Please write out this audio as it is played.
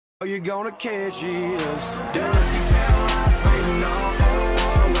You're gonna catch us. Dusty tail lights fading off on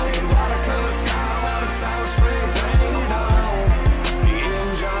a one-way. Watercolor sky, water tower spray painted on.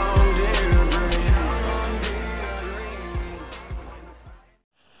 In John Deere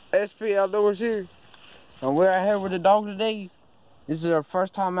green. SP Outdoors here, and we're out here with the dog today. This is our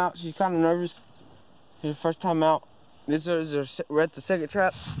first time out. She's kind of nervous. It's her first time out. We're at the second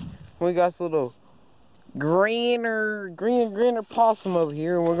trap. We got this little greener possum over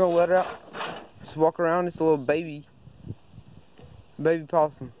here, and we're gonna let her out. Just walk around. It's a little baby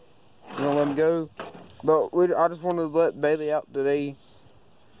possum. We're gonna let him go, but I just wanted to let Bailey out today,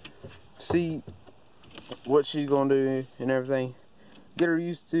 see what she's gonna do and everything. Get her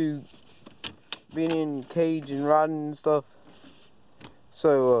used to being in cage and riding and stuff.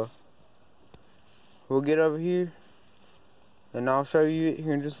 So we'll get over here and I'll show you it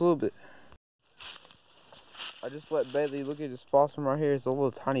here in just a little bit. I just let Bailey look at this possum right here. It's a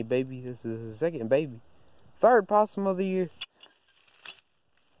little tiny baby. This is the second baby. Third possum of the year.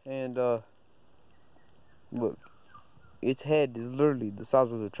 And look, its head is literally the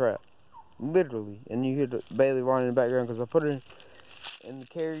size of the trap. Literally. And you hear the Bailey whining in the background because I put her in the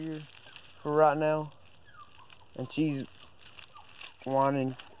carrier for right now. And she's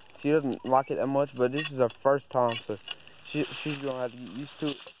whining. She doesn't like it that much, but this is her first time, so she's gonna have to get used to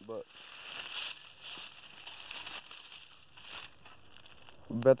it. But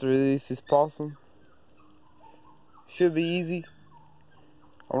we're about to release this possum. Should be easy.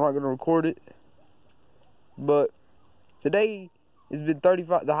 I'm not gonna record it, but today it's been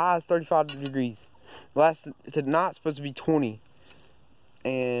 35. The high is 35 degrees. Tonight's supposed to be 20,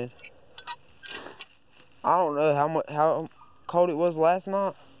 and I don't know how cold it was last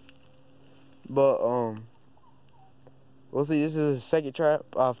night, but we'll see. This is the second trap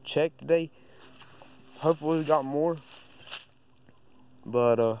I've checked today. Hopefully we got more,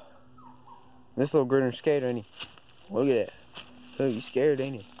 but this little grinner scared, ain't he? Look at that. So you scared,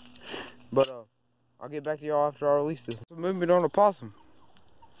 ain't he? But I'll get back to y'all after I release this. So moving on to possum.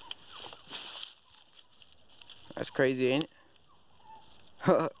 That's crazy, ain't it?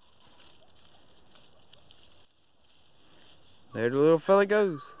 There the little fella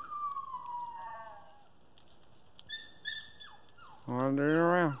goes. Wandering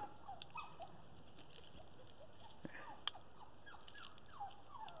around.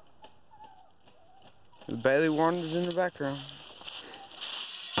 The Bailey wanders in the background.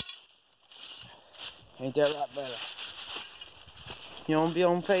 Ain't that right, Bailey? You don't be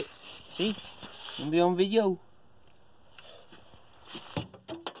on face. See? You don't be on video.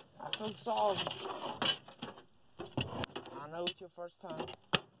 I'm so sorry. I know it's your first time,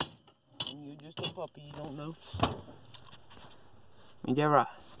 and you're just a puppy, you don't know. Ain't that right?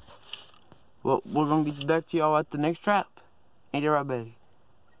 Well, we're gonna get back to y'all at the next trap. Ain't that right, baby?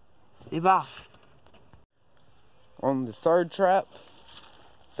 Say bye. On the third trap,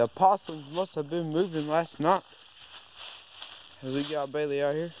 the possums must have been moving last night. As we got Bailey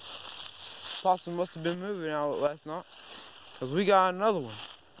out here. Possum must have been moving out last night, because we got another one.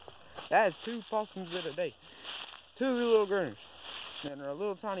 That is 2 possums in a day. 2 little grinners, and they're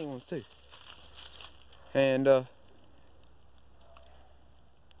little tiny ones too. And I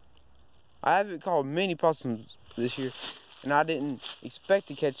haven't caught many possums this year, and I didn't expect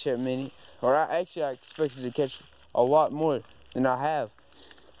to catch that many. Or I expected to catch a lot more than I have.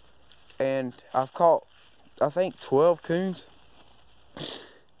 And I've caught, I think, 12 coons.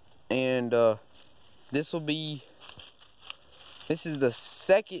 And this is the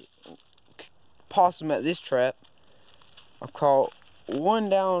second possum at this trap. I've caught 1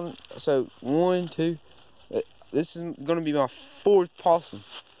 down, so 1, 2. This is going to be my 4th possum.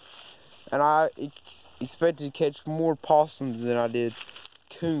 And I expected to catch more possums than I did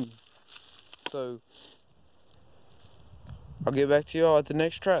coon. So, I'll get back to y'all at the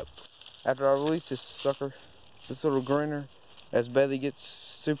next trap after I release this sucker, this little grinner. As Bailey gets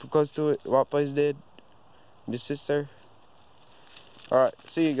super close to it, white plays dead, and just sits there. Alright,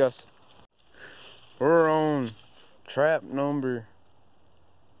 see you guys. We're on trap number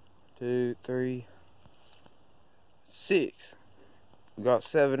 2, 3, 6. We got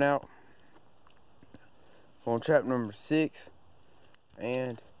 7 out. On trap number 6,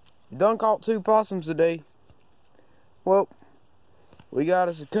 and done caught 2 possums today. Well, we got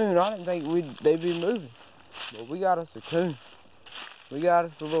us a coon. I didn't think they'd be moving, but we got us a coon. We got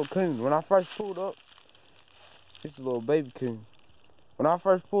us a little coon. When I first pulled up, this is a little baby coon. When I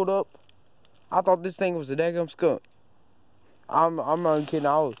first pulled up, I thought this thing was a daggum skunk. I'm not even kidding.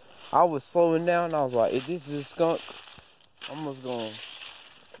 I was slowing down, and I was like, if this is a skunk, I'm just gonna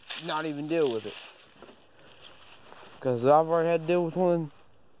not even deal with it. Because I've already had to deal with one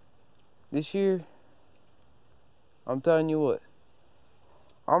this year, I'm telling you what,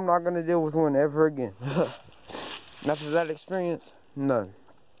 I'm not gonna deal with one ever again. After that experience, no.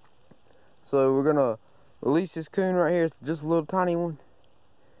 So we're gonna release this coon right here. It's just a little tiny one,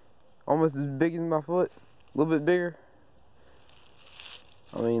 almost as big as my foot, a little bit bigger.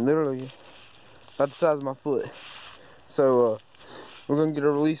 I mean, literally about the size of my foot. So we're gonna get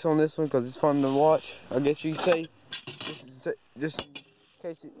a release on this one because it's fun to watch, I guess you could say. Just in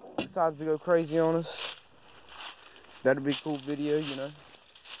case it decides to go crazy on us. That'd be a cool video, you know.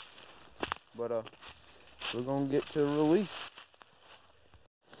 But we're gonna get to a release.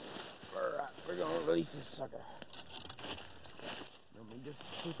 Alright, we're gonna release this sucker. Let me just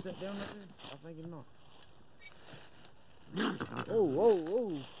put that down right there. I think it's not.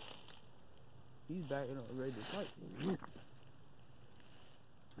 Oh. He's backing up, ready to fight.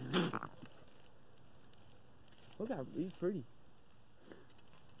 Look how he's pretty.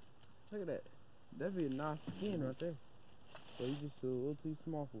 Look at that. That'd be a nice skin right there. But he's just a little too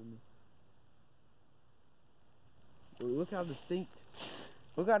small for me. But look how distinct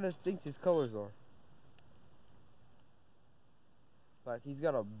his colors are. Like he's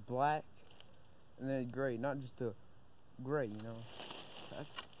got a black and then a gray, not just a gray, you know. That's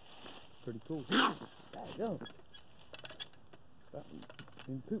pretty cool. That go.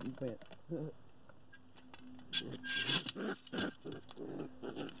 In pooping pants.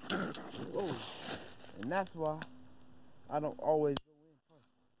 Whoa. And that's why I don't always go in first.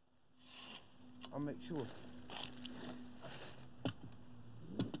 I'll make sure.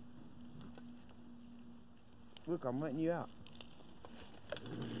 Look, I'm letting you out.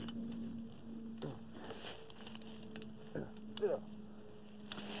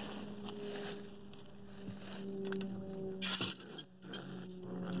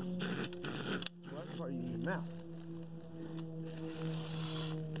 That's part of your mouth.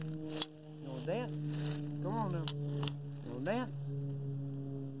 You wanna dance? Come on now. You wanna dance?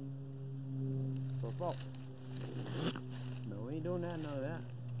 Flip off. No, we ain't doing that, none of that.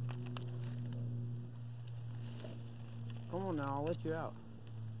 Come on now, I'll let you out.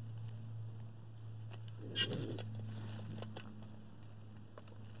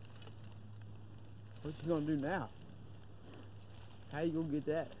 What you gonna do now? How you gonna get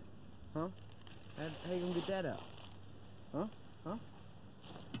that? Huh? How you gonna get that out? Huh? Huh?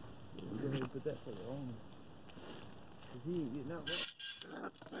 Go ahead and put that sucker on him. Cause he ain't getting out there.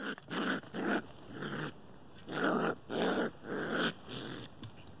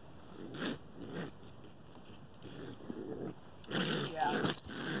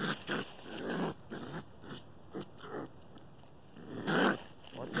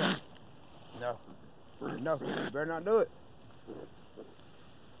 Watch out. No, you better not do it.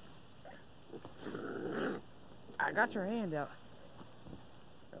 I got your hand out.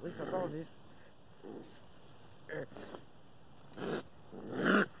 At least I thought it.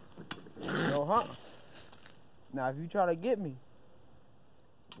 No, huh? Now, if you try to get me,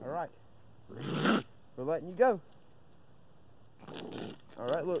 alright, we're letting you go.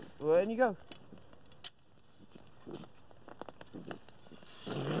 Alright, look, we're letting you go.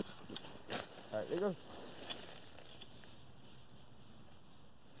 Alright, there you go.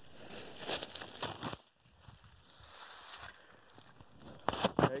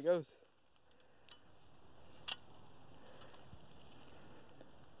 There he goes.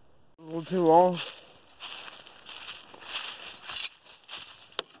 A little too long.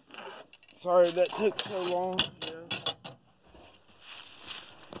 Sorry that took so long. Yeah.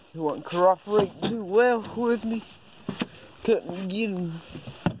 He wasn't cooperating too well with me. Couldn't get him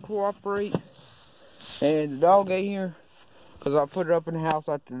to cooperate. And the dog ate here because I put it up in the house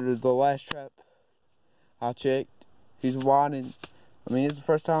after the last trap I checked. He's whining. I mean, it's the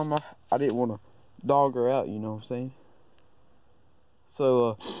first time I didn't want to dog her out, you know what I'm saying?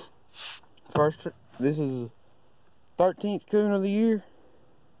 So, this is the 13th coon of the year.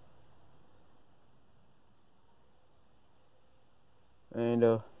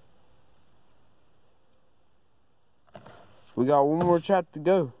 And, we got one more trap to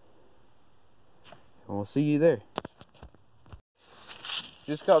go. And we'll see you there.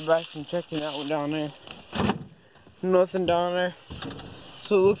 Just got back from checking that one down there. Nothing down there.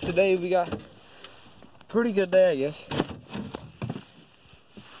 So it looks today we got a pretty good day, I guess.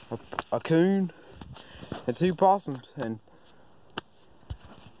 A coon and 2 possums, and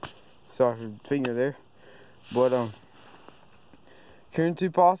sorry for the finger there, but coon,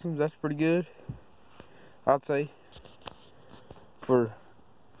 2 possums, that's pretty good, I'd say, for,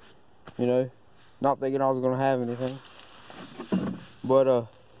 you know, not thinking I was gonna have anything. But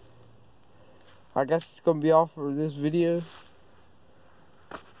I guess it's gonna be all for this video.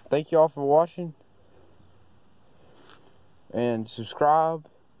 thank y'all for watching. And subscribe,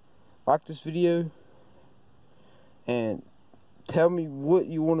 like this video, and tell me what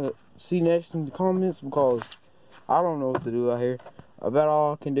you want to see next in the comments, because I don't know what to do out here. About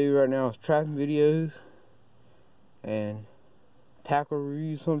all I can do right now is trapping videos and tackle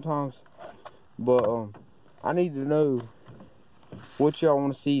reviews sometimes. But I need to know what y'all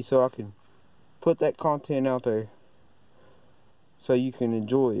want to see so I can put that content out there so you can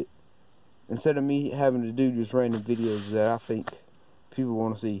enjoy it, instead of me having to do just random videos that I think people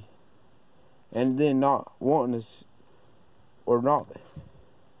want to see and then not wanting to, or not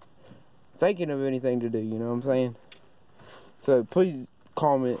thinking of anything to do, you know what I'm saying? So please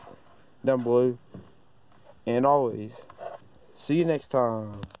comment down below, and always see you next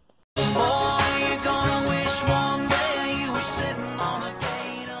time.